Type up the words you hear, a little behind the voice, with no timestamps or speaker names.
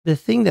The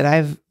thing that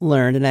I've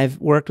learned, and I've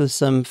worked with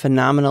some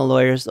phenomenal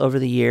lawyers over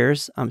the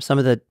years, some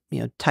of the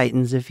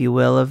titans, if you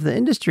will, of the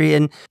industry,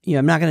 and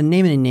I'm not going to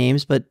name any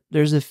names, but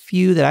there's a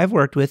few that I've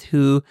worked with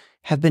who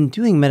have been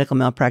doing medical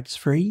malpractice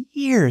for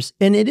years,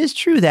 and it is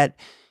true that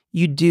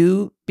you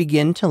do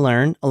begin to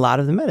learn a lot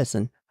of the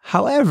medicine.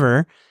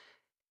 However,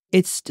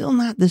 it's still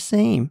not the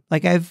same.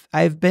 Like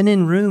I've been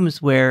in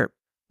rooms where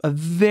a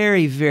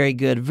very, very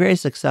good, very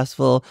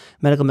successful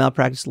medical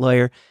malpractice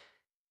lawyer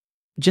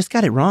just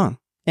got it wrong.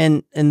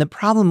 And the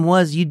problem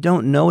was you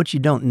don't know what you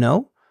don't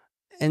know.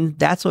 And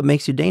that's what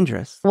makes you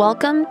dangerous.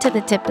 Welcome to the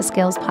Tip to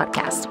Scales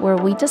podcast, where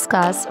we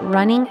discuss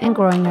running and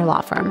growing your law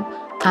firm.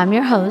 I'm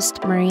your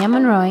host, Maria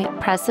Monroy,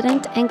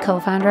 president and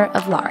co-founder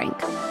of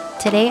LawRank.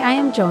 Today, I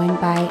am joined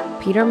by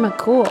Peter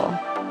McCool.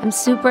 I'm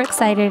super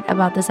excited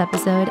about this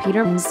episode.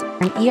 Peter is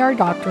an ER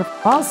doctor,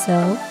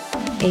 also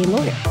a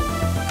lawyer.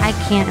 I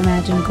can't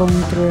imagine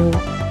going through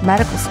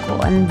medical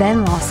school and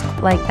then law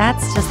school. Like,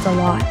 that's just a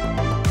lot.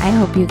 I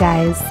hope you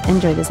guys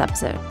enjoy this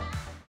episode.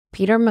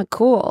 Peter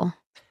McCool.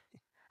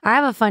 I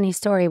have a funny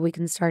story. We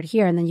can start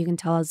here and then you can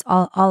tell us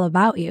all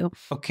about you.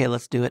 Okay,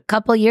 let's do it. A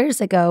couple years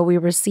ago, we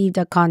received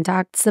a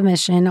contact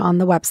submission on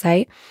the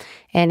website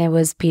and it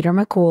was Peter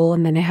McCool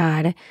and then it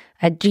had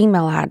a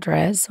Gmail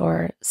address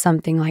or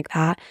something like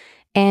that.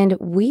 And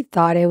we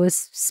thought it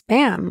was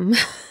spam.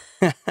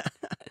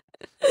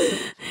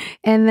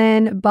 And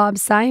then Bob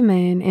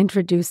Simon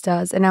introduced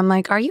us and I'm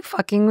like, are you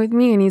fucking with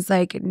me? And he's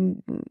like,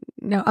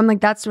 no. I'm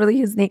like, that's really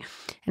his name.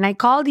 And I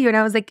called you and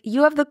I was like,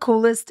 you have the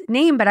coolest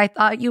name, but I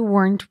thought you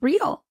weren't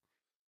real.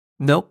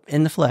 Nope,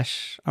 in the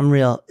flesh. I'm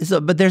real.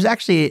 But there's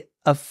actually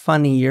a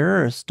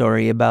funnier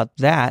story about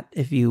that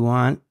if you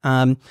want.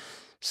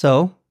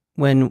 So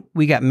when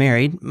we got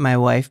married, my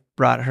wife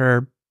brought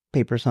her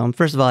papers home.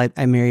 First of all,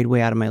 I married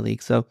way out of my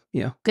league. So,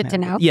 Good to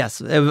know.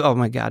 Yes. Oh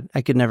my God.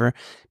 I could never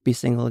be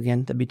single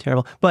again. That'd be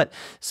terrible. But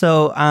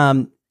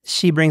so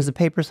she brings the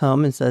papers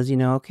home and says,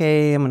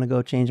 okay, I'm going to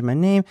go change my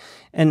name.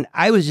 And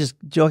I was just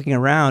joking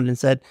around and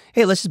said,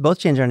 hey, let's just both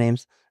change our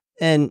names.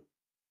 And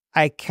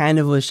I kind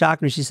of was shocked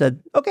when she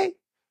said, okay.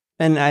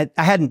 And I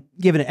hadn't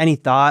given it any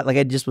thought. Like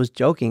I just was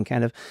joking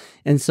kind of.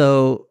 And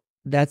so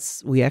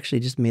we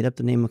actually just made up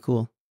the name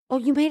McCool. Oh,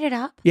 you made it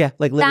up? Yeah,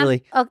 like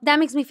literally. That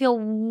makes me feel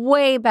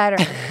way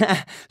better.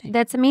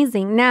 That's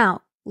amazing.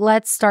 Now,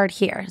 let's start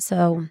here.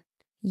 So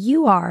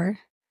you are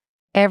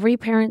every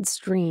parent's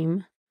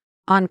dream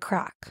on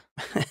crack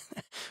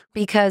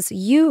because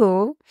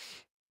you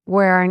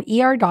were an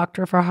ER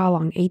doctor for how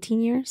long?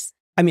 18 years?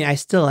 I mean, I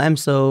still am.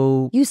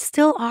 So you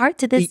still are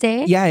to this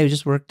day? Yeah, I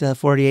just worked a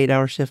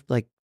 48-hour shift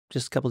like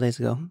just a couple days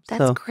ago.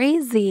 That's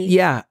crazy.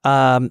 Yeah.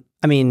 I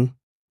mean,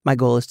 my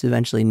goal is to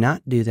eventually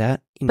not do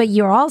that. But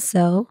you're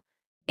also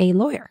a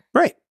lawyer.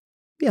 Right.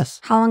 Yes.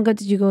 How long ago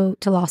did you go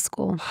to law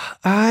school?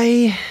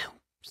 I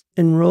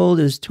enrolled,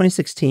 it was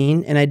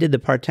 2016, and I did the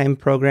part-time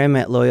program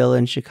at Loyola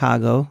in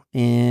Chicago.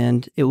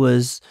 And it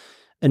was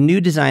a new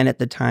design at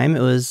the time.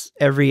 It was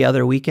every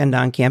other weekend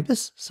on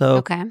campus.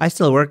 So I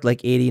still worked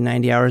like 80,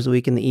 90 hours a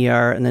week in the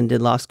ER and then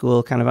did law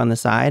school kind of on the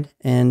side.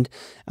 And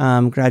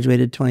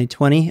graduated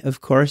 2020,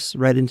 of course,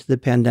 right into the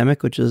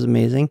pandemic, which was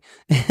amazing.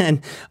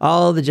 And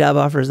all the job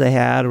offers they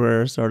had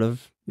were sort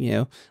of,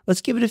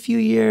 let's give it a few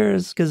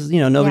years because,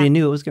 nobody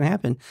knew it was going to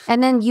happen.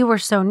 And then you were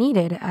so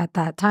needed at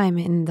that time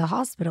in the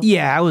hospital.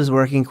 Yeah, I was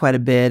working quite a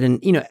bit.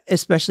 And,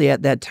 especially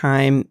at that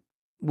time,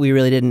 we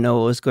really didn't know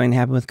what was going to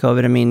happen with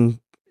COVID. I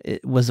mean,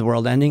 was the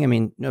world ending? I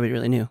mean, nobody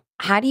really knew.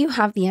 How do you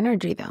have the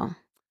energy, though?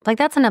 Like,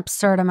 that's an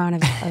absurd amount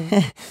of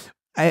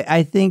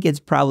I think it's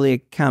probably a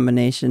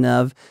combination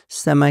of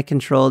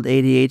semi-controlled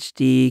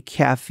ADHD,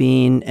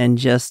 caffeine, and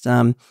just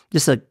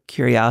a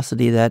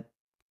curiosity that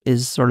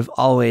is sort of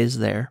always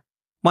there.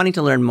 Wanting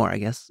to learn more, I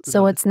guess.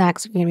 So what's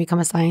next? Are you going to become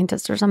a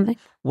scientist or something?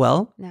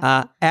 Well,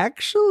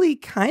 actually,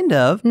 kind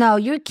of. No,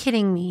 you're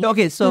kidding me.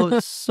 Okay, so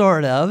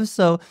sort of.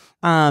 So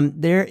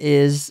there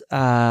is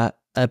a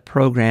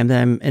program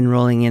that I'm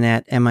enrolling in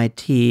at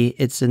MIT.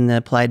 It's in the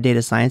Applied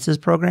Data Sciences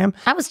program.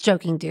 I was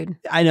joking, dude.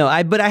 I know,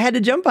 but I had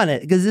to jump on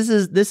it because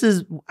this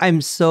is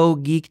I'm so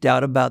geeked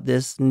out about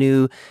this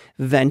new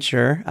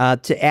venture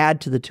to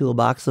add to the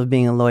toolbox of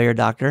being a lawyer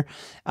doctor,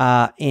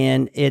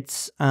 and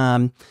it's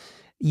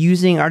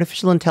using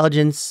artificial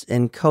intelligence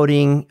and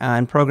coding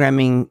and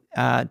programming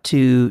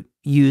to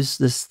use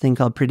this thing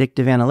called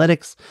predictive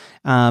analytics.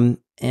 And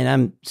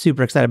I'm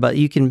super excited about it.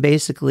 You can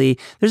basically,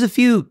 there's a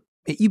few,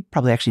 you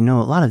probably actually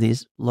know a lot of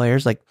these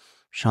lawyers like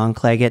Sean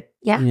Claggett.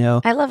 Yeah,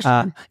 I love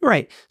Sean.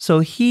 Right. So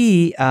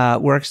he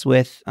works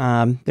with,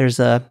 there's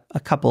a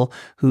couple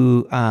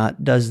who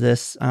does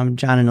this,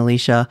 John and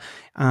Alicia.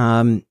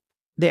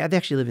 They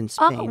actually live in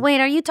Spain. Oh, wait,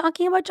 are you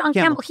talking about John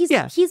Campbell?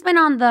 He's been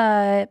on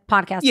the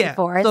podcast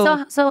before.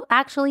 So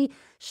actually,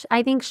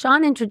 I think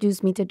Sean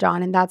introduced me to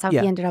John, and that's how he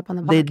ended up on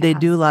the podcast. They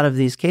do a lot of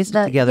these cases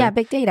together. Yeah,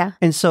 big data.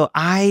 And so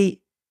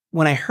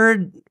when I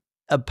heard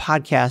a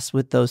podcast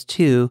with those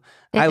two,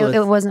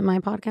 it wasn't my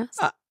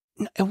podcast?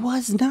 It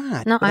was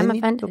not. No, I'm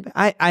offended.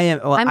 I am.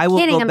 Well, I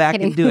will go back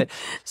and do it.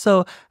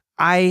 So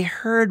I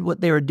heard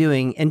what they were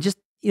doing, and just,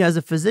 as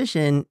a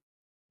physician,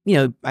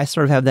 I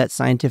sort of have that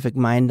scientific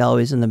mind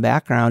always in the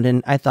background.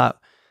 And I thought,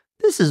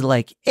 this is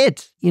like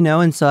it,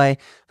 and so I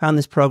found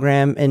this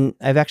program, and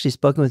I've actually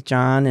spoken with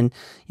John, and,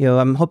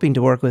 I'm hoping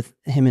to work with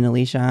him and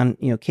Alicia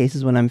on,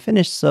 cases when I'm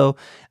finished. So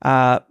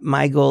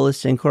my goal is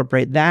to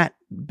incorporate that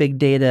big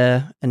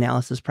data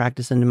analysis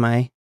practice into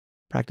my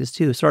practice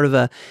too, sort of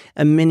a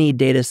mini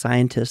data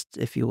scientist,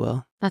 if you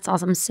will. That's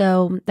awesome.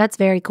 So that's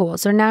very cool.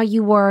 So now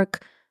you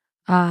work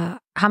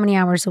how many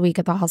hours a week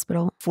at the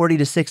hospital? 40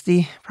 to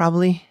 60,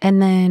 probably.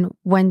 And then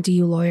when do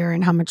you lawyer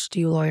and how much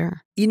do you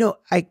lawyer?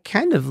 I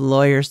kind of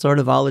lawyer sort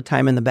of all the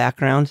time in the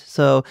background.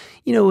 So,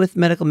 with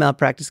medical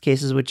malpractice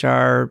cases, which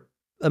are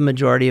a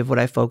majority of what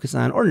I focus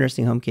on, or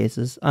nursing home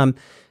cases,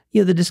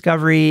 the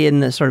discovery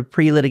and the sort of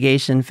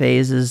pre-litigation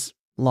phase is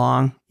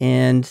long.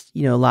 And,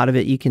 a lot of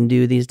it you can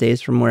do these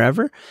days from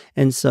wherever.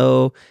 And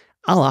so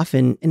I'll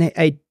often, and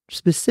I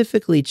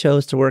specifically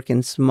chose to work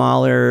in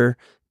smaller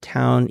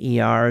town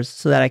ERs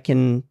so that I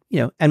can,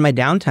 and my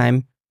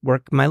downtime,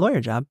 work my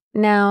lawyer job.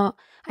 Now,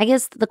 I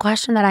guess the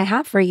question that I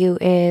have for you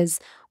is,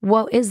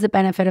 what is the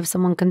benefit of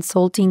someone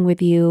consulting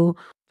with you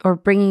or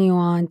bringing you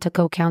on to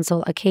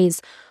co-counsel a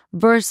case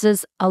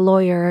versus a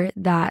lawyer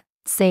that,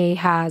 say,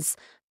 has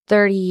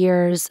 30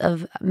 years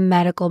of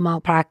medical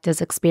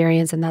malpractice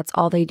experience and that's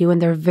all they do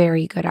and they're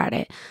very good at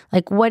it?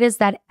 Like, what is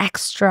that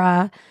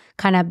extra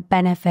kind of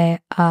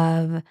benefit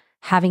of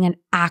having an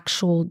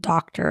actual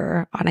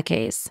doctor on a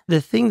case?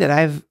 The thing that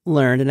I've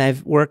learned, and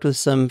I've worked with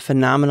some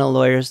phenomenal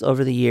lawyers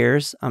over the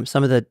years,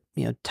 some of the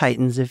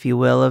titans, if you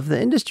will, of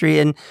the industry,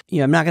 and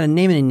I'm not going to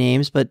name any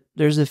names, but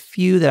there's a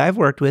few that I've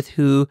worked with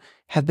who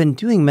have been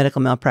doing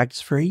medical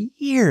malpractice for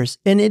years,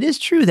 and it is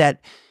true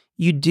that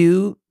you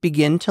do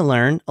begin to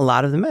learn a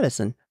lot of the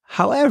medicine.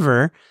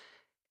 However,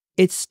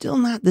 it's still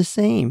not the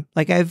same.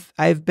 Like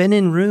I've been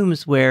in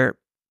rooms where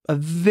a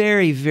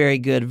very, very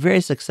good, very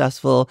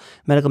successful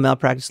medical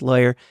malpractice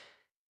lawyer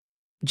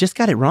just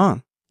got it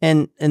wrong.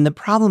 And the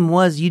problem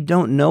was you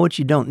don't know what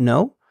you don't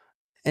know.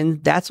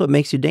 And that's what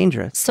makes you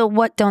dangerous. So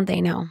what don't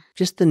they know?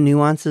 Just the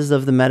nuances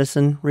of the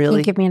medicine, really. Can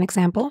you give me an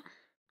example?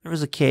 There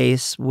was a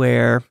case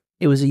where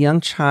it was a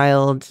young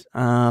child,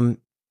 and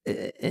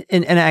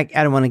I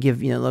don't want to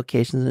give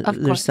locations.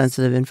 There's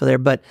sensitive info there,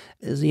 but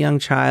as a young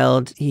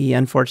child, he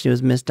unfortunately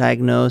was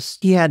misdiagnosed.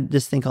 He had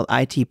this thing called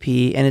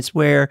ITP, and it's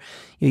where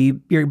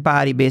your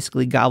body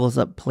basically gobbles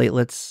up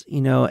platelets,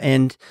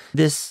 and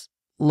this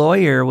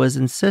lawyer was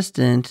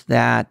insistent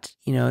that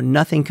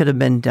nothing could have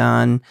been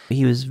done.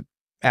 He was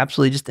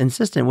absolutely just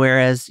insistent,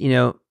 whereas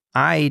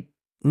I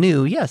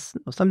knew, yes,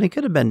 something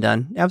could have been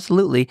done.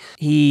 Absolutely.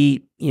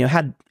 He,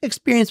 had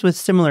experience with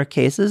similar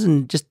cases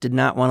and just did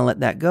not want to let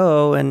that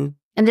go. And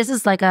this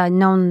is like a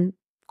known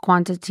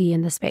quantity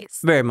in the space.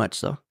 Very much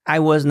so. I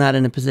was not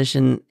in a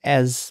position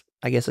as,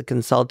 I guess, a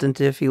consultant,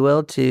 if you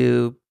will,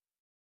 to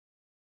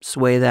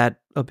sway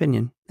that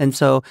opinion. And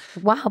so...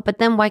 Wow. But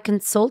then why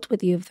consult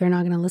with you if they're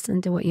not going to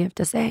listen to what you have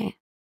to say?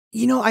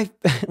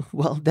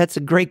 Well, that's a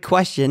great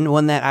question,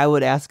 one that I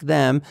would ask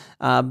them,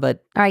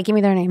 but... All right, give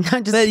me their name.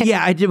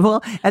 Yeah, I did.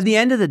 Well, at the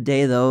end of the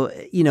day, though,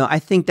 I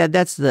think that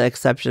that's the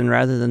exception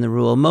rather than the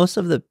rule. Most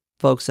of the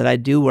folks that I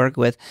do work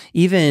with,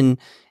 even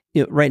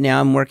right now,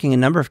 I'm working a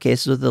number of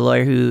cases with a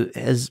lawyer who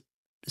has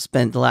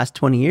spent the last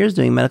 20 years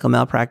doing medical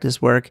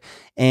malpractice work,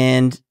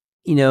 and,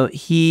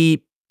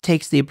 he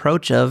takes the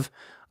approach of,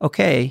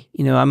 okay,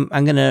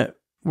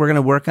 we're going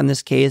to work on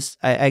this case.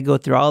 I go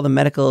through all the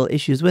medical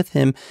issues with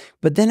him,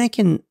 but then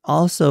he'll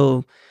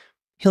also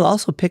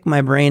pick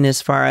my brain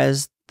as far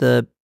as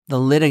the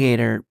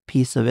litigator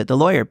piece of it, the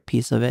lawyer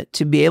piece of it.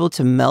 To be able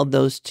to meld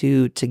those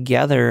two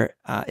together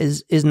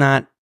is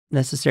not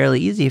necessarily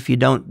easy if you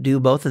don't do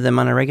both of them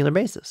on a regular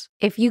basis.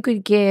 If you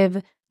could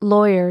give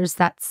lawyers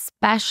that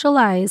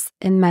specialize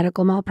in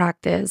medical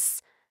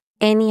malpractice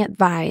any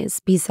advice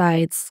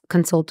besides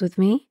consult with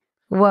me,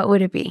 what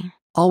would it be?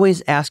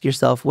 Always ask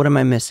yourself, what am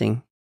I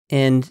missing?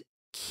 And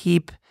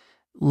keep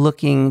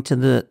looking to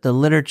the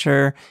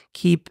literature,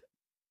 keep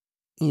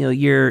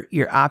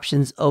your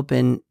options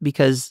open,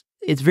 because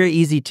it's very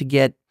easy to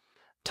get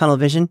tunnel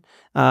vision,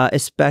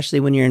 especially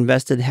when you're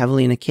invested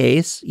heavily in a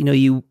case.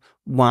 You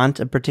want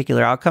a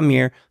particular outcome,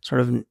 you're sort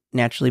of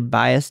naturally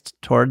biased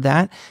toward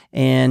that,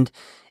 and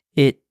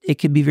it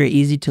could be very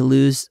easy to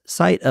lose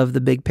sight of the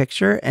big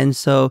picture. And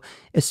so,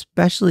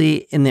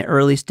 especially in the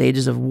early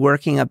stages of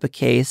working up a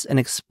case and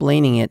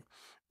explaining it,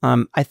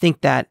 I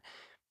think that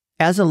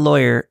as a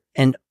lawyer,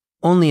 and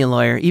only a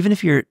lawyer, even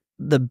if you're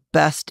the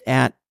best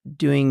at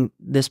doing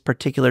this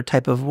particular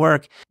type of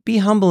work, be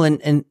humble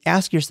and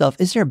ask yourself,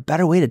 is there a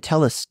better way to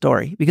tell a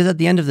story? Because at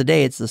the end of the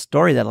day, it's the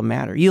story that'll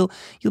matter. You'll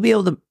be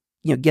able to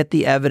get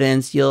the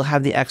evidence. You'll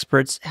have the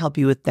experts help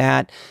you with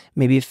that.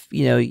 Maybe if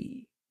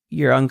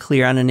you're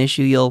unclear on an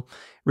issue, you'll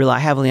rely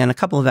heavily on a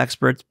couple of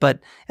experts. But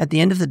at the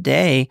end of the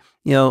day,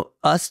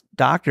 us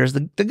doctors,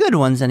 the good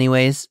ones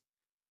anyways,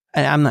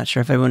 and I'm not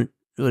sure if everyone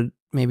would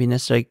maybe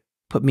necessarily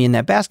put me in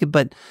that basket,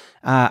 but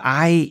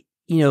I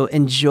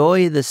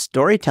enjoy the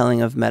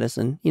storytelling of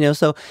medicine,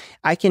 so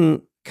I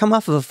can come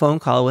off of a phone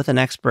call with an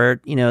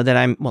expert, that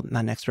I'm, well,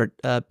 not an expert,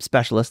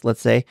 specialist,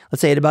 let's say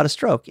about a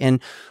stroke. And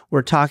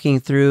we're talking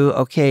through,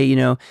 okay,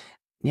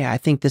 yeah, I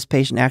think this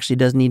patient actually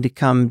does need to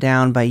come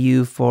down by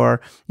you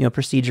for,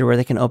 procedure where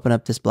they can open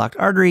up this blocked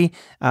artery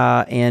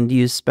and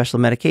use special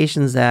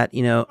medications that,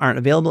 aren't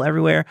available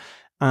everywhere.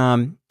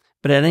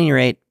 But at any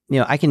rate,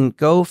 I can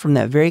go from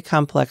that very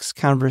complex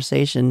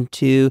conversation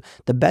to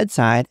the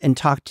bedside and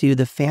talk to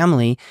the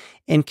family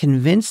and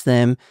convince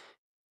them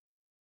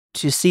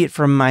to see it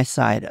from my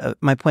side,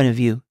 my point of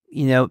view,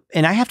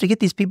 and I have to get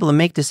these people to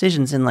make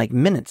decisions in like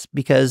minutes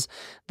because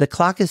the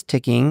clock is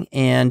ticking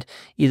and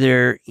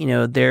either,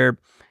 they're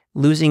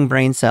losing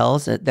brain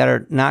cells that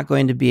are not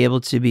going to be able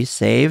to be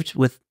saved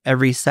with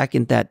every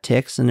second that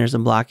ticks and there's a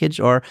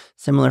blockage, or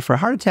similar for a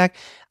heart attack.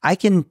 I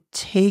can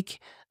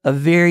take a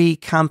very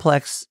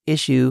complex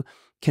issue,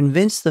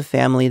 convince the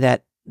family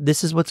that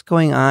this is what's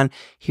going on.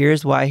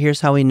 Here's why,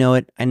 here's how we know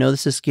it. I know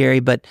this is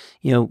scary, but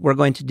we're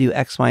going to do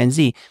X, Y, and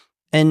Z.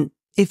 And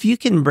if you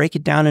can break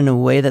it down in a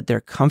way that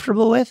they're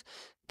comfortable with,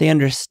 they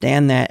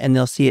understand that and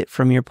they'll see it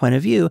from your point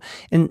of view.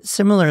 And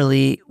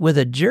similarly with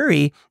a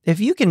jury, if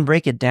you can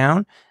break it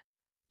down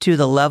to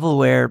the level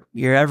where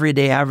your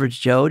everyday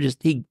average Joe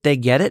they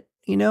get it,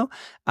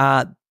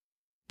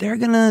 they're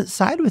going to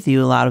side with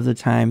you a lot of the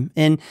time.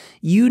 And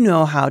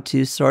how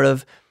to sort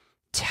of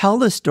tell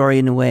the story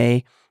in a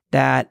way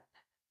that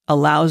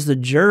allows the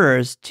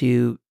jurors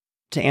to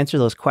answer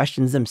those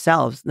questions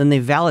themselves. Then they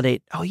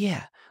validate, oh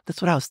yeah,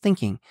 that's what I was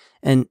thinking.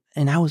 And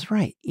I was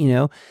right,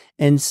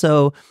 And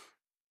so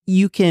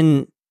you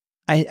can,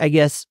 I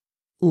guess,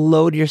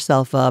 load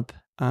yourself up,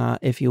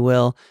 if you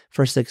will,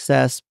 for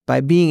success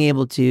by being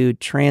able to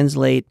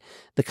translate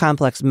the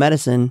complex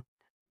medicine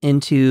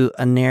into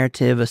a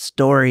narrative, a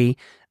story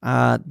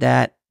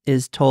that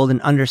is told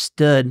and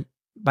understood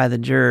by the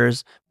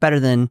jurors better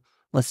than,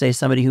 let's say,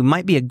 somebody who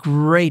might be a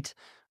great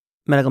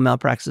medical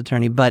malpractice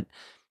attorney, but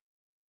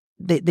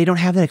they don't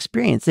have that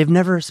experience. They've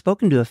never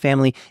spoken to a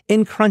family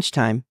in crunch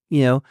time,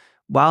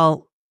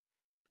 while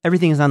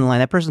everything is on the line.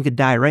 That person could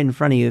die right in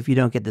front of you if you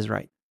don't get this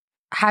right.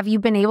 Have you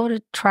been able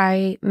to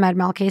try med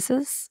mal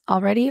cases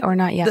already or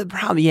not yet?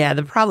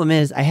 The problem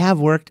is I have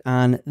worked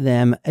on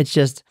them. It's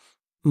just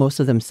most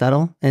of them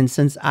settle. And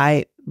since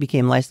I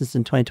became licensed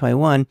in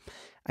 2021,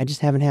 I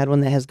just haven't had one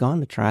that has gone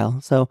to trial.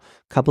 So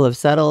a couple have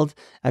settled.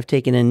 I've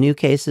taken in new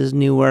cases,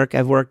 new work.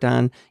 I've worked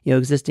on,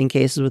 existing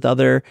cases with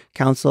other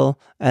counsel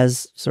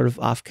as sort of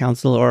off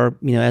counsel or,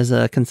 as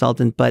a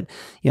consultant. But,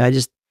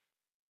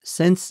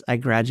 since I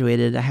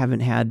graduated, I haven't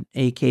had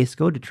a case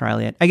go to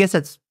trial yet. I guess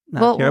that's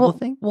not a terrible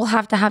thing. We'll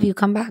have to have you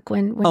come back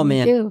when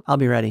you do. I'll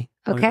be ready.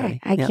 Okay,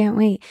 I can't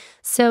wait.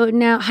 So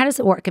now, how does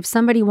it work? If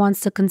somebody wants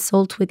to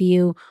consult with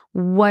you,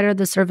 what are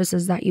the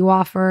services that you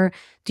offer?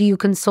 Do you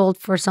consult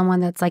for someone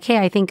that's like, hey,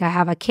 I think I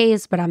have a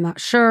case, but I'm not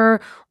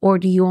sure? Or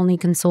do you only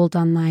consult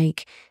on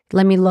like,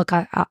 let me look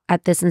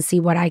at this and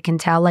see what I can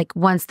tell? Like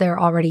once there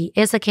already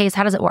is a case,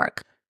 how does it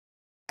work?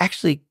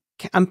 Actually,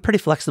 I'm pretty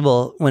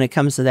flexible when it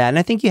comes to that. And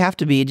I think you have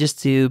to be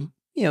just to,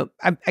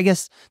 I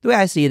guess the way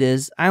I see it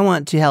is I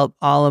want to help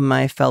all of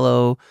my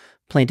fellow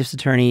plaintiffs'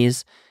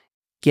 attorneys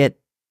get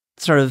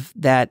sort of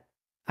that,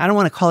 I don't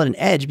want to call it an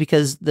edge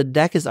because the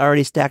deck is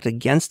already stacked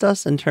against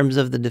us in terms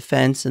of the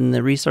defense and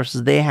the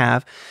resources they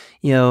have,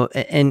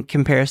 in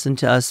comparison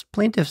to us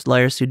plaintiffs'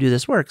 lawyers who do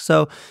this work.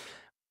 So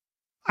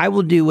I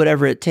will do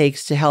whatever it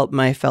takes to help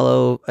my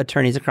fellow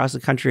attorneys across the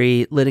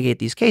country litigate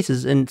these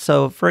cases. And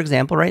so, for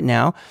example, right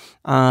now,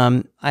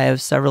 I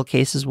have several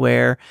cases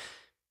where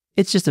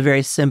it's just a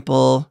very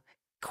simple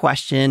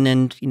question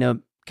and,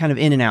 kind of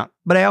in and out.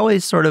 But I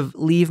always sort of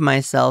leave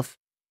myself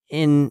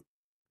in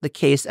the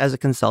case as a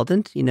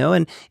consultant,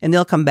 and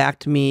they'll come back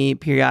to me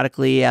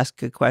periodically,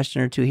 ask a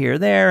question or two here or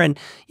there. And,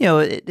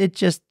 it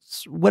just,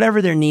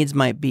 whatever their needs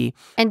might be.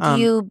 And do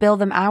you bill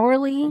them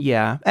hourly?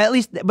 Yeah, at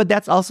least, but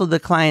that's also the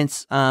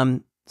client's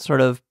sort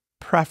of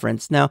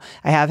preference. Now,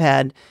 I have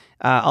had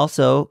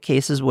also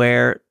cases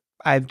where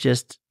I've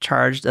just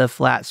charged a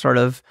flat sort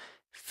of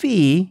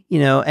fee,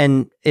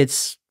 and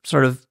it's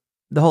sort of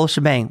the whole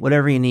shebang,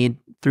 whatever you need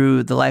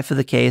through the life of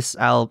the case,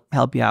 I'll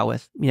help you out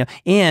with,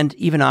 and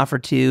even offer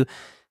to,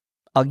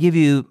 I'll give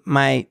you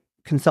my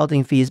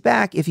consulting fees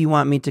back if you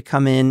want me to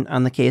come in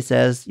on the case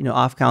as,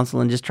 off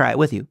counsel and just try it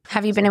with you.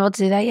 Have you been able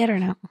to do that yet or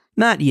no?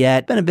 Not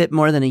yet. Been a bit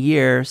more than a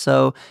year.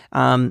 So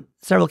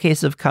several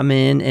cases have come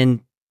in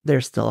and they're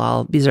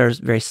still these are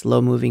very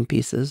slow moving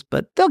pieces,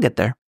 but they'll get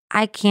there.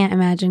 I can't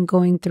imagine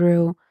going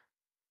through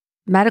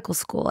medical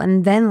school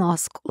and then law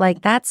school.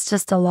 Like that's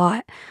just a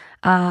lot.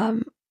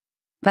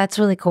 That's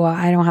really cool.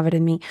 I don't have it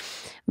in me.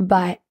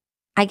 But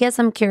I guess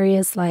I'm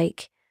curious,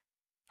 like,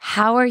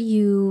 how are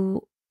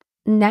you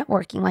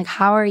networking? Like,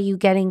 how are you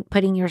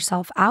putting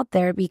yourself out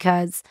there?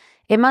 Because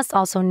it must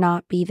also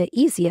not be the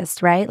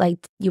easiest, right?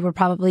 Like, you were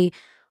probably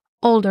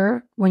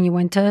older when you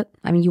went to,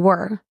 you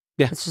were.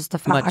 Yeah. It's just a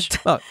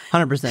fact.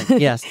 100%.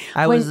 Yes.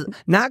 I was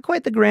not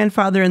quite the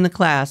grandfather in the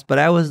class, but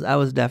I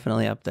was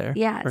definitely up there.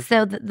 Yeah.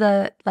 So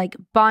the like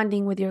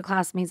bonding with your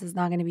classmates is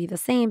not going to be the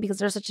same because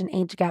there's such an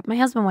age gap. My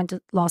husband went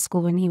to law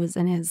school when he was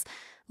in his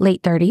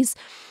late 30s.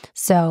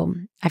 So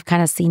I've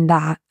kind of seen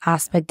that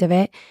aspect of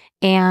it.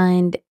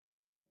 And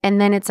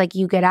then it's like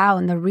you get out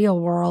in the real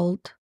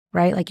world,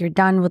 right? Like you're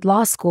done with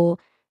law school.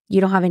 You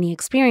don't have any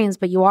experience,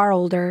 but you are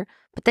older.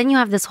 But then you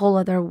have this whole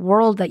other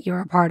world that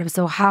you're a part of.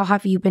 So how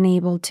have you been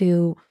able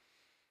to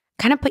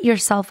kind of put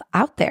yourself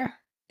out there?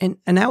 And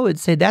I would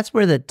say that's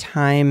where the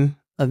time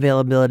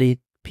availability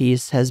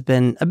piece has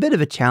been a bit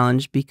of a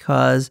challenge,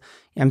 because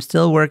I'm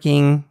still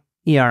working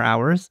ER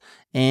hours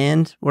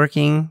and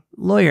working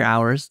lawyer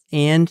hours,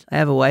 and I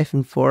have a wife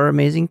and 4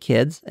 amazing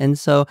kids. And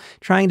so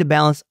trying to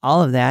balance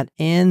all of that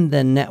and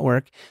the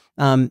network.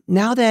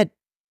 Now that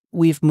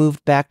we've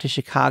moved back to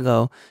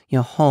Chicago,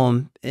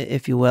 home,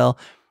 if you will,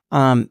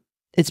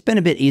 it's been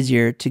a bit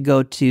easier to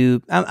go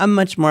to. I'm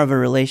much more of a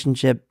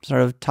relationship,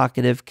 sort of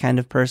talkative kind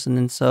of person.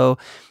 And so,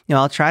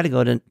 I'll try to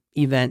go to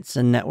events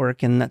and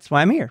network, and that's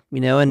why I'm here,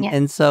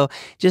 and so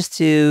just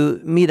to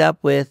meet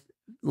up with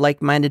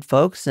like-minded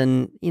folks.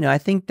 And, I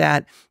think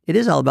that it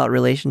is all about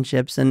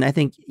relationships. And I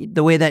think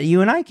the way that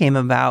you and I came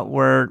about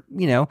were,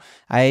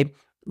 I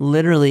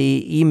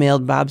literally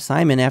emailed Bob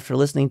Simon after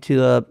listening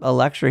to a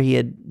lecture he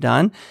had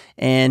done,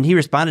 and he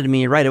responded to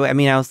me right away. I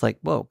mean, I was like,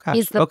 whoa, gosh,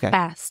 he's the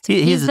best.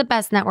 He's the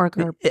best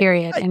networker,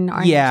 period, in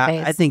our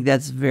space. I think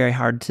that's very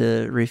hard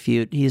to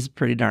refute. He's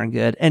pretty darn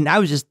good. And I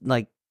was just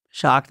like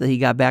shocked that he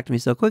got back to me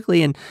so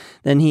quickly. And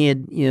then he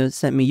had,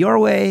 sent me your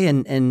way,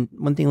 and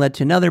one thing led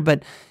to another.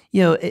 But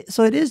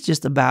so it is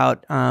just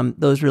about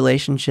those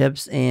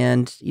relationships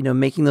and,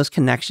 making those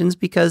connections,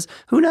 because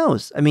who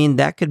knows? I mean,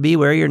 that could be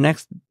where your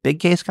next big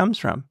case comes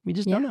from. You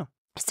just don't know.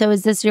 So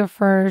is this your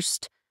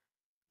first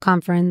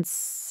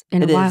conference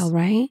in a while,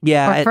 right?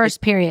 Yeah. Or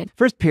first period?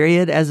 First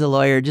period as a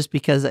lawyer, just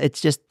because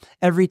it's just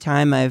every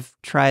time I've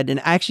tried, and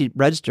I actually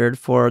registered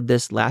for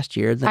this last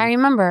year. I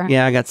remember.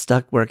 Yeah, I got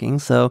stuck working.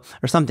 So,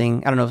 or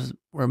something. I don't know if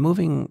we're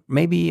moving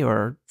maybe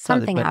or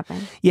something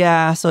happened.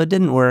 Yeah, so it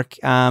didn't work.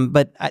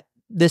 But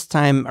this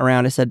time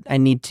around, I said,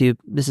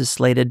 this is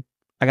slated.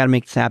 I got to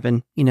make this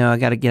happen. I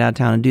got to get out of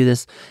town and do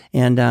this.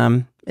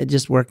 And it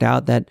just worked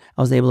out that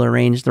I was able to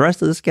arrange the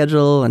rest of the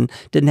schedule and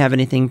didn't have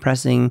anything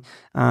pressing.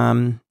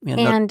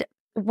 And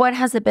what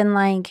has it been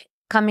like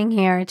coming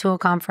here to a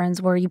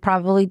conference where you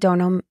probably don't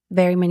know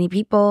very many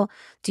people?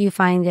 Do you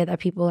find that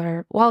people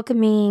are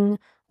welcoming?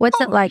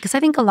 What's it like? Because I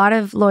think a lot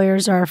of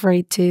lawyers are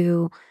afraid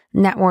to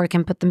network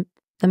and put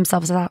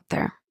themselves out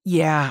there.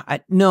 Yeah, I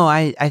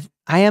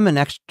am an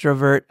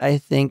extrovert, I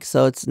think,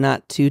 so it's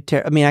not too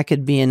I mean, I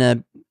could be in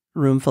a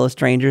room full of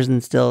strangers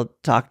and still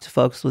talk to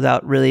folks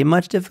without really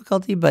much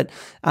difficulty, but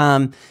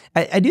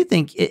I do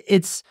think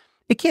it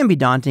can be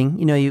daunting.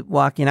 You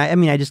walk in, I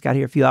mean, I just got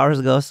here a few hours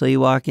ago, so you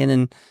walk in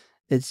and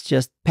it's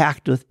just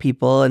packed with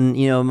people, and,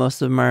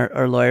 most of them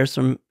are lawyers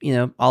from,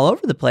 all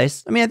over the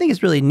place. I mean, I think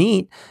it's really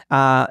neat.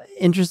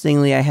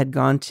 Interestingly, I had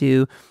gone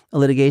to a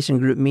litigation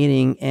group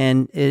meeting,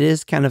 and it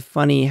is kind of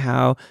funny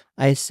how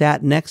I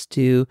sat next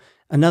to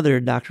another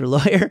doctor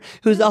lawyer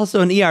who's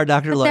also an ER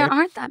doctor lawyer. There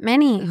aren't that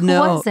many. Who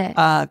was it?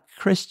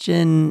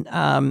 Christian.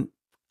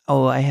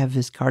 I have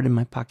his card in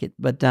my pocket,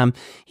 but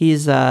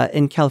he's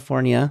in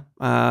California.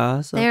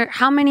 So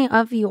how many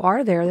of you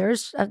are there?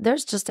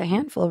 There's just a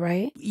handful,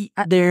 right?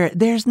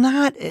 There's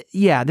not.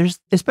 Yeah, there's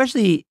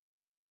especially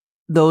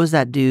those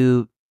that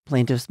do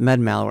plaintiffs' med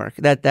mal work.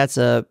 That's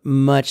a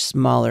much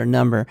smaller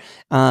number.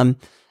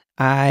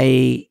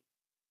 I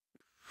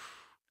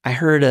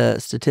heard a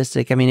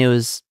statistic. I mean, it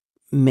was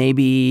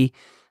maybe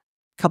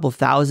a couple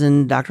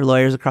thousand doctor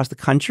lawyers across the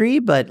country,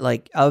 but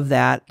like of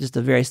that, just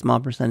a very small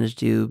percentage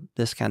do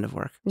this kind of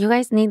work. You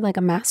guys need like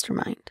a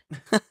mastermind.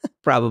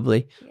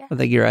 Probably. Yeah. I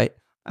think you're right.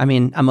 I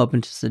mean, I'm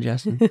open to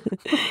suggestions.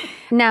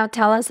 Now,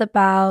 tell us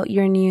about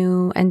your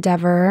new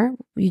endeavor.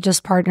 You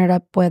just partnered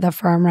up with a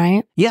firm,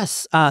 right?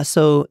 Yes.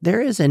 So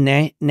there is a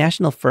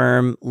national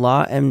firm,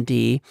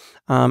 LawMD.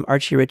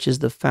 Archie Rich is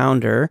the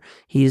founder.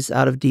 He's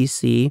out of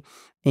DC.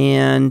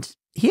 And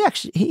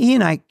he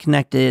and I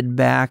connected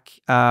back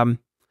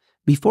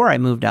before I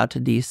moved out to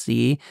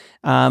DC.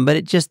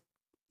 But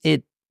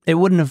it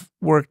wouldn't have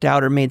worked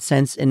out or made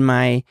sense in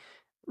my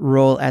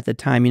role at the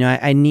time.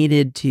 I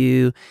needed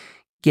to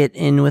get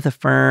in with a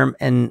firm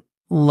and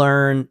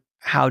learn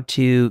how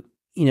to,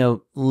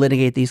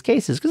 litigate these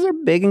cases, because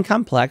they're big and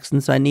complex.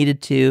 And so I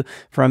needed to,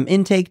 from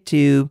intake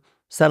to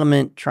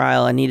settlement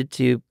trial, I needed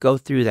to go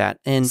through that.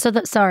 And so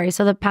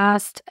the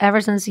past, ever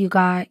since you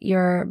got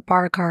your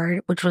bar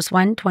card, which was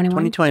when,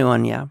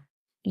 2021, yeah.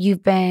 You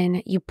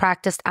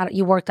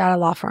worked at a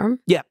law firm?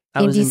 Yeah.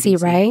 In DC,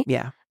 right?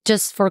 Yeah.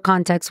 Just for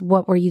context,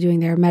 what were you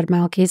doing there? Med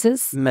mal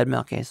cases? Med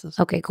mal cases.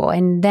 Okay, cool.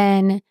 And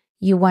then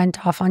you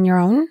went off on your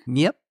own?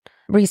 Yep.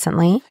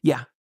 Recently?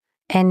 Yeah.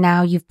 And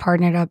now you've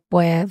partnered up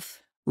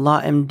with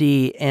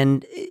LawMD.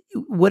 And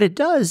what it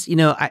does,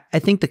 I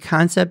think the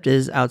concept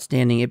is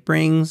outstanding. It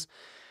brings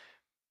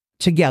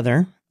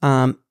together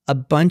a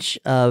bunch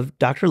of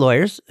doctor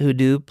lawyers who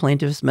do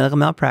plaintiff's medical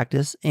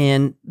malpractice.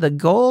 And the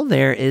goal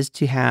there is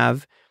to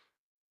have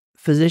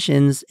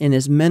physicians in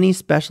as many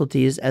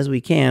specialties as we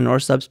can, or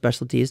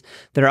subspecialties,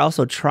 that are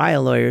also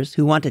trial lawyers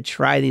who want to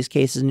try these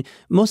cases, and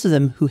most of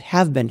them who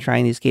have been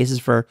trying these cases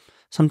for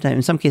sometimes,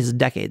 in some cases,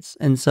 decades.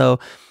 And so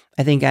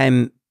I think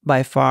I'm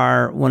by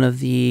far one of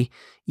the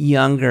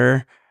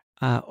younger,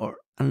 or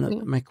I don't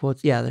know, my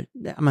quotes, yeah,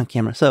 I'm on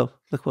camera, so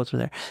the quotes were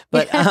there,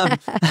 but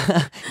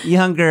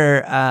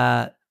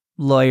younger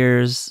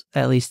lawyers,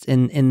 at least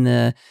in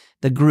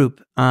the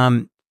group.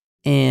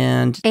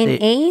 And in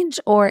age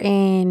or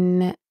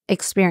in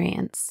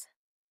experience?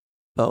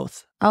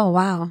 Both. Oh,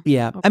 wow.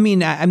 Yeah. Okay. I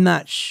mean, I'm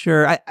not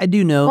sure. I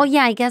do know. Well,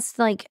 yeah, I guess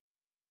like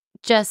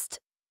just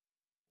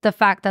the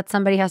fact that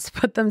somebody has to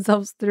put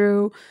themselves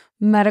through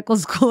medical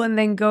school and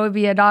then go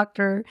be a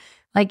doctor,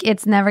 like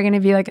it's never going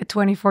to be like a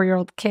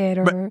 24-year-old kid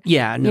or, but,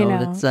 yeah, no, you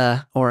know.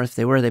 that's, or if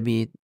they were, they'd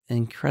be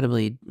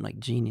incredibly like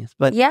genius.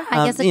 But yeah,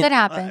 I guess it could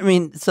happen. I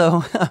mean,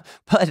 so,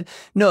 but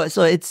no,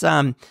 so it's,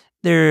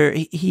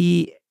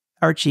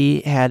 Archie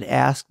had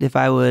asked if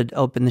I would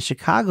open the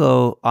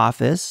Chicago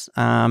office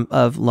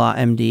of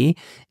LawMD,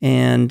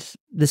 and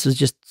this was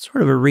just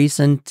sort of a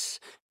recent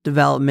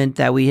development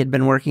that we had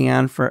been working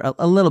on for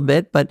a little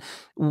bit, but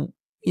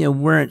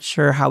weren't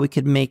sure how we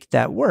could make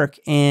that work.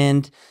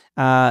 And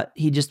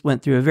he just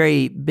went through a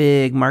very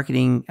big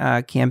marketing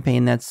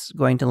campaign that's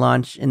going to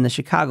launch in the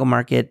Chicago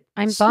market.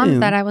 I'm soon.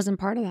 Bummed that I wasn't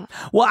part of that.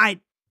 Well,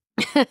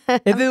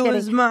 if it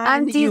was mine,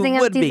 I'm teasing. you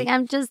would be.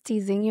 I'm just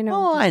teasing. You know.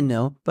 Oh, I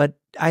know, but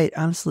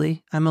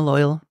honestly, I'm a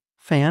loyal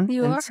fan,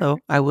 You and are. so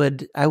I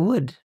would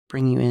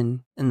bring you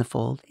in the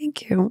fold.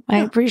 Thank you. I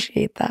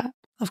appreciate that.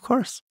 Of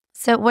course.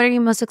 So, what are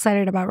you most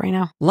excited about right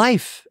now?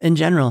 Life in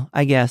general,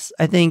 I guess.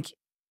 I think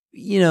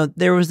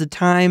there was a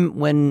time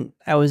when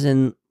I was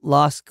in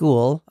law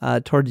school,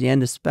 towards the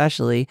end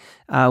especially,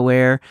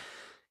 where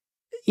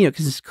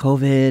because it's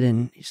COVID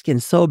and you're just getting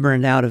so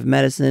burned out of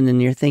medicine,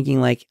 and you're thinking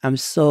like, I'm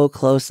so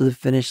close to the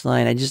finish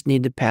line. I just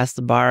need to pass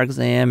the bar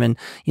exam and,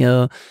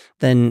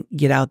 then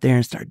get out there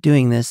and start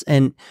doing this.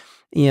 And,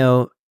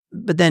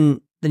 but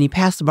then you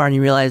pass the bar and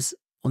you realize,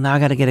 well, now I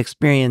got to get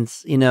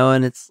experience,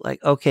 and it's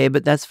like, okay,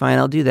 but that's fine.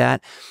 I'll do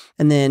that.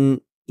 And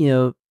then,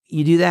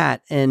 you do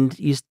that and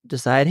you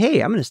decide,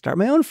 hey, I'm going to start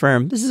my own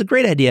firm. This is a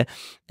great idea.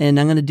 And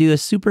I'm going to do a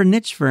super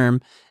niche firm.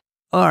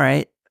 All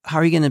right. How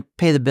are you going to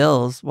pay the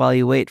bills while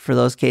you wait for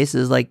those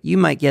cases? Like you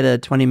might get a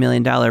 $20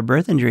 million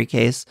birth injury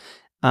case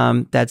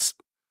that's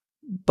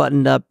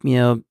buttoned up,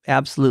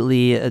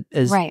 absolutely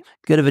as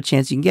good of a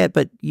chance you can get,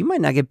 but you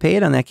might not get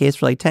paid on that case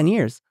for like 10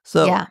 years.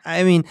 So, yeah.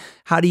 I mean,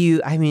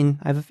 I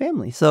have a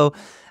family. So,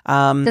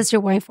 does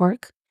your wife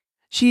work?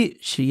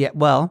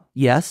 Well,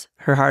 yes,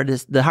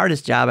 the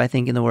hardest job I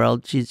think in the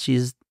world.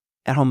 She's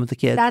at home with the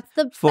kids. That's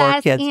the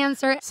best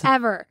answer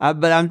ever.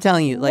 But I'm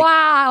telling you, like,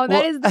 wow,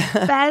 that is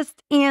the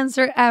best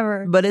answer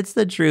ever. But it's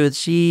the truth.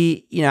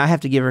 She, I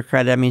have to give her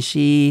credit. I mean,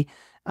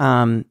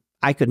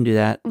 I couldn't do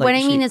that. Like, what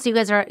I mean is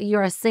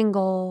you're a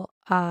single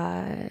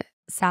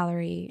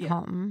salary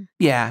home.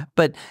 Yeah.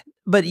 But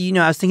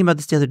I was thinking about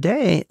this the other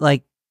day,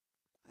 like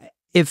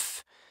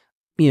if,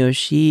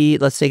 she,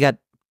 let's say, got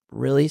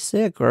really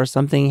sick or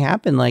something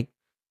happened, like,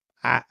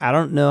 I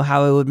don't know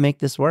how I would make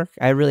this work.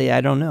 I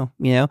don't know,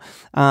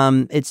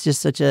 it's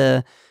just such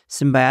a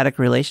symbiotic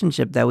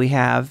relationship that we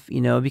have,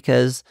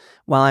 because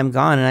while I'm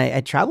gone and I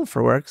travel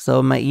for work,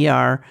 so my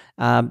ER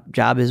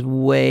job is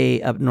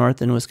way up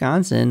north in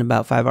Wisconsin,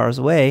 about 5 hours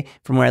away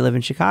from where I live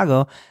in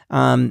Chicago.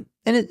 And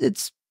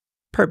it's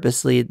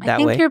purposely that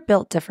way. I think you're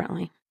built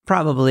differently.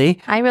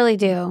 Probably. I really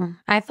do.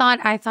 I thought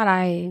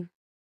I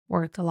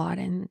worked a lot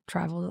and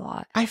traveled a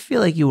lot. I feel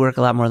like you work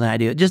a lot more than I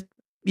do. Just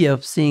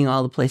seeing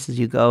all the places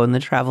you go and the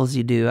travels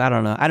you do. I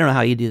don't know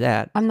how you do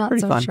that. I'm not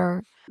Pretty so fun.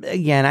 sure.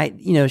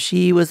 Again,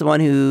 she was the one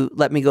who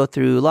let me go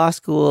through law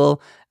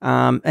school.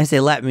 I say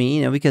let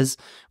me, because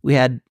we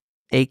had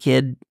a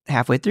kid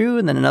halfway through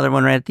and then another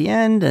one right at the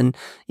end. And,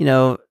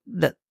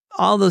 that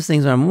all those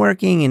things when I'm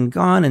working and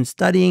gone and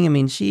studying. I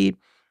mean, she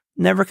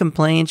never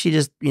complained. She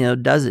just,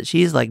 does it.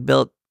 She's like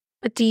built.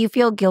 But do you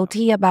feel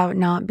guilty about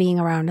not being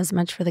around as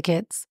much for the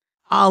kids?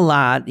 A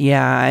lot.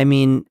 Yeah. I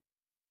mean,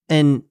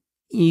 and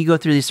you go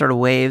through these sort of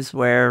waves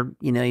where,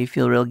 you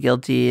feel real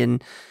guilty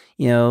and,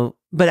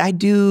 but I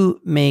do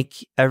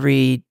make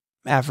every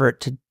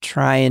effort to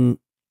try and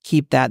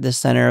keep that the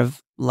center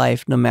of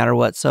life no matter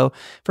what. So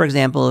for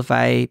example, if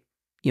I,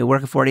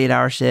 work a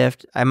 48-hour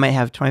shift, I might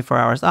have 24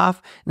 hours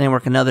off and then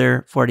work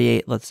another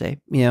 48, let's say,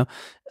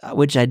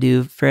 which I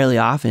do fairly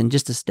often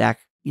just to stack,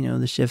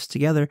 the shifts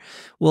together.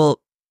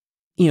 Well,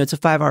 it's a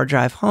 5-hour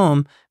drive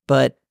home,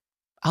 but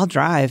I'll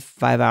drive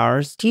 5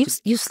 hours. Do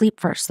you sleep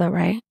first though,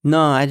 right?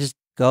 No, I just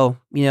go,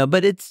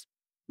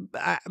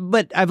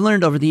 but I've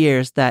learned over the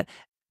years that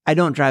I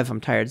don't drive if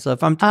I'm tired. So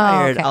if I'm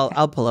tired,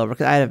 I'll pull over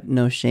because I have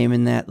no shame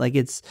in that. Like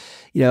it's,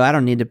 I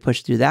don't need to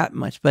push through that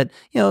much, but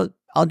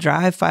I'll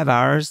drive 5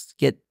 hours,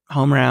 get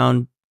home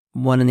around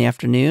 1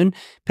 PM,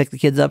 pick the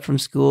kids up from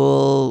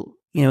school,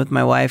 with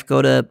my wife,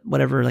 go to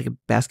whatever, like a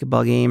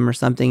basketball game or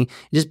something,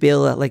 just be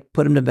able to like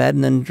put them to bed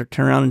and then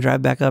turn around and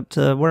drive back up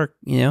to work,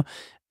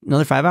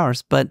 another 5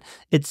 hours. But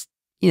it's,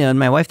 and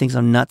my wife thinks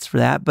I'm nuts for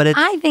that, but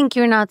I think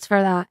you're nuts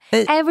for that.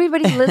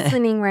 Everybody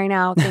listening right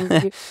now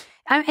thinks you.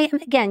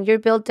 Again, you're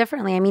built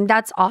differently. I mean,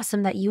 that's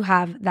awesome that you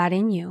have that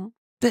in you.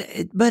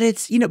 But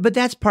it's, but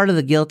that's part of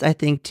the guilt, I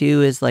think,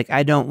 too, is like,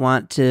 I don't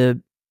want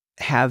to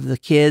have the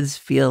kids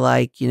feel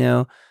like,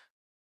 dad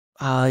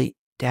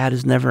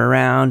is never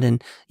around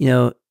and,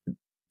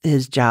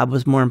 his job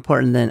was more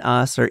important than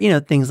us or,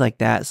 things like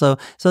that. So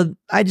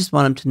I just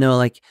want them to know,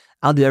 like,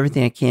 I'll do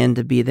everything I can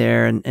to be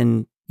there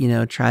and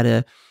try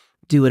to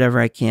do whatever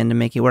I can to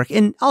make it work.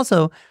 And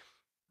also,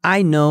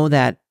 I know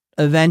that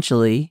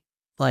eventually,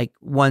 like,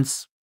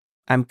 once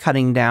I'm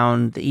cutting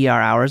down the ER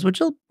hours, which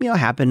will,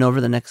 happen over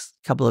the next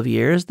couple of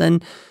years,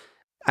 then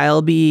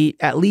I'll be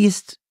at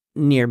least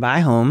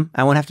nearby home.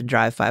 I won't have to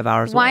drive 5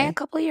 hours Why away. a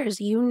couple of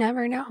years? You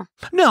never know.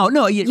 No,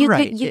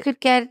 right. You could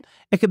get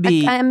it could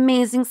be an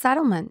amazing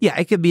settlement. Yeah,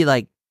 it could be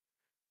like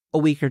a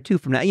week or two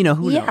from now.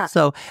 Who knows?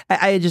 So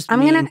I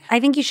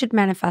think you should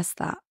manifest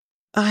that.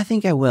 I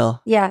think I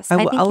will. Yes,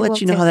 I'll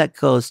let you know how that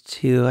goes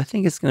too. I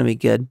think it's going to be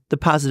good. The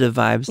positive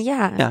vibes.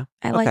 Yeah.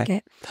 I like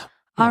it. Yeah.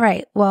 All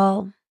right.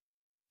 Well,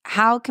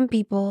 how can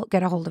people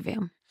get a hold of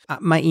you?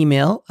 My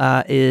email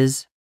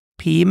is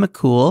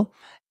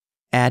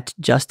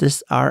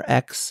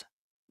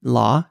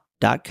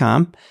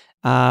pmccool@justicerxlaw.com.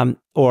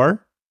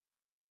 Or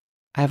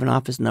I have an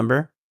office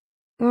number.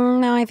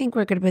 No, I think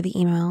we're good with the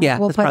email. Yeah,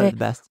 that's probably the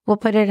best. We'll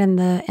put it in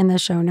the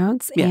show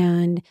notes. Yeah.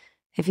 And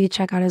if you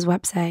check out his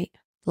website,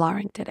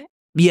 LawRank did it.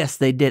 Yes,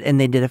 they did. And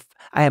they did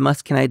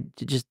can I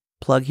just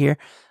plug here?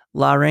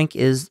 LawRank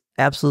is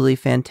absolutely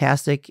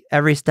fantastic.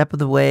 Every step of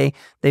the way,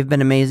 they've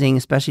been amazing,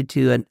 especially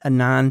to a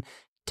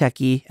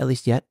non-techie, at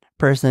least yet,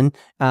 person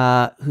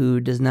who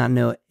does not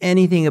know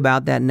anything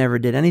about that, never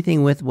did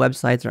anything with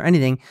websites or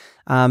anything.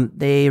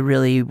 They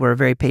really were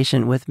very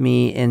patient with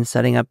me in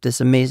setting up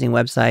this amazing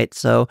website.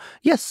 So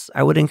yes,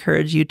 I would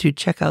encourage you to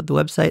check out the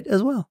website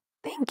as well.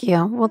 Thank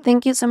you. Well,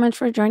 thank you so much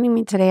for joining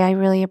me today. I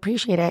really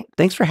appreciate it.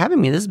 Thanks for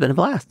having me. This has been a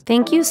blast.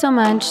 Thank you so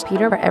much,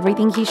 Peter, for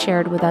everything he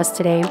shared with us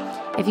today.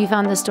 If you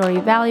found this story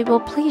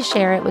valuable, please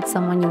share it with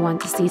someone you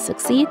want to see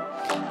succeed.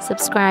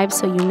 Subscribe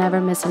so you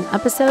never miss an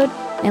episode,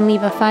 and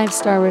leave a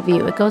 5-star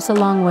review. It goes a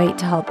long way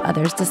to help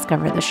others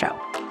discover the show.